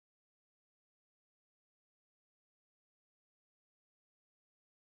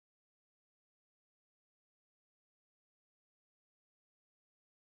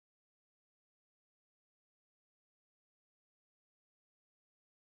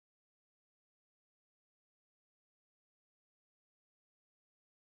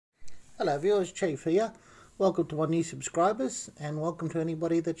Hello viewers, Chief here. Welcome to my new subscribers and welcome to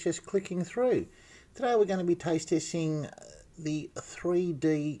anybody that's just clicking through. Today we're going to be taste testing the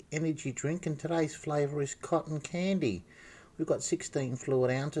 3D energy drink, and today's flavour is cotton candy. We've got 16 fluid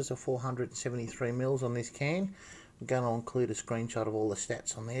ounces of 473 mils on this can. I'm going to include a screenshot of all the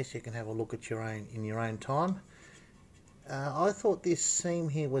stats on there so you can have a look at in your own time. I thought this seam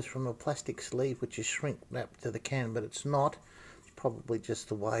here was from a plastic sleeve which is shrink wrapped to the can, but it's not. Probably just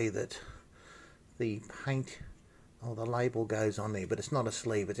the way that the paint or the label goes on there, but it's not a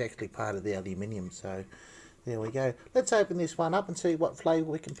sleeve, it's actually part of the aluminium. So there we go. Let's open this one up and see what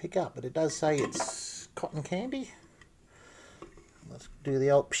flavour we can pick up, but it does say it's cotton candy. Let's do the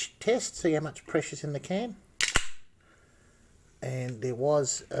old test, see how much pressure's in the can. And there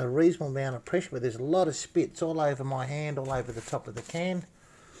was a reasonable amount of pressure, but there's a lot of spits all over my hand, all over the top of the can.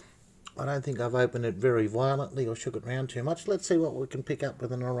 I don't think I've opened it very violently or shook it around too much. Let's see what we can pick up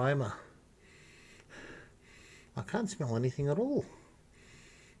with an aroma. I can't smell anything at all.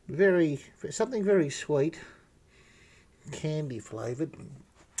 Something very sweet, candy flavoured,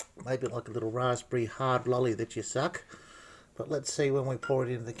 maybe like a little raspberry hard lolly that you suck. But let's see when we pour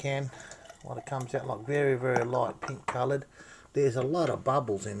it into the can what it comes out like. Very, very light pink coloured. There's a lot of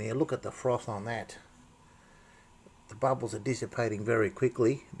bubbles in there. Look at the froth on that. The bubbles are dissipating very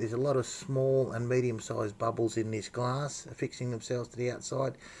quickly. There's a lot of small and medium-sized bubbles in this glass affixing themselves to the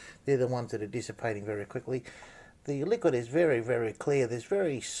outside. They're the ones that are dissipating very quickly. The liquid is very, very clear. There's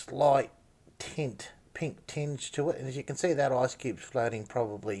very slight pink tinge to it, and as you can see, that ice cube's floating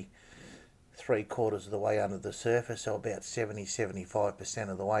probably 3/4 of the way under the surface, so about 70–75%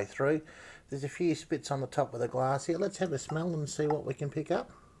 of the way through. There's a few spits on the top of the glass here. Let's have a smell and see what we can pick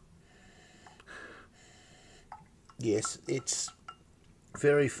up. Yes, it's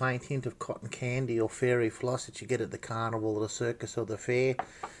very faint hint of cotton candy or fairy floss that you get at the carnival or the circus or the fair.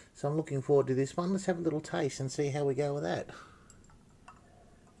 So I'm looking forward to this one. Let's have a little taste and see how we go with that.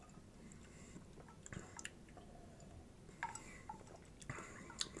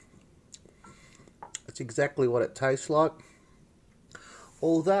 It's exactly what it tastes like.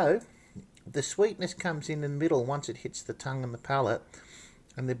 Although the sweetness comes in the middle once it hits the tongue and the palate,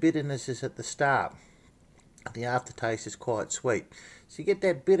 and the bitterness is at the start. The aftertaste is quite sweet. So you get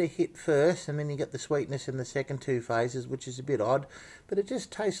that bitter hit first, and then you get the sweetness in the second two phases, which is a bit odd, but it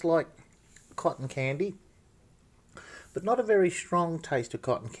just tastes like cotton candy, but not a very strong taste of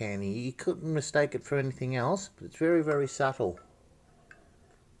cotton candy. You couldn't mistake it for anything else, but it's very, very subtle.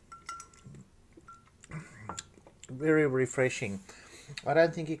 Very refreshing. I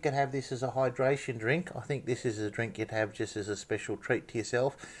don't think you can have this as a hydration drink. I think this is a drink you'd have just as a special treat to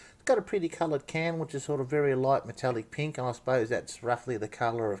yourself. It's got a pretty coloured can, which is sort of very light metallic pink, and I suppose that's roughly the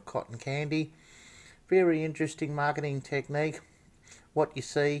colour of cotton candy. Very interesting marketing technique. What you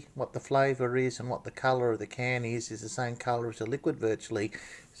see, what the flavour is, and what the colour of the can is the same colour as the liquid virtually.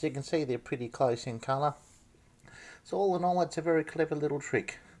 As you can see, they're pretty close in colour. So all in all, it's a very clever little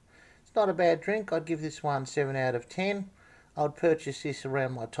trick. It's not a bad drink. I'd give this one 7 out of 10. I'd purchase this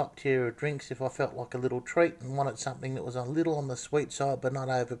around my top tier of drinks if I felt like a little treat and wanted something that was a little on the sweet side but not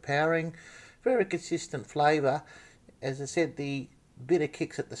overpowering. Very consistent flavour. As I said, the bitter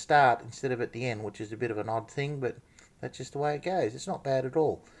kicks at the start instead of at the end, which is a bit of an odd thing, but that's just the way it goes. It's not bad at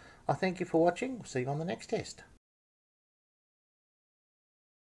all. I thank you for watching. See you on the next test.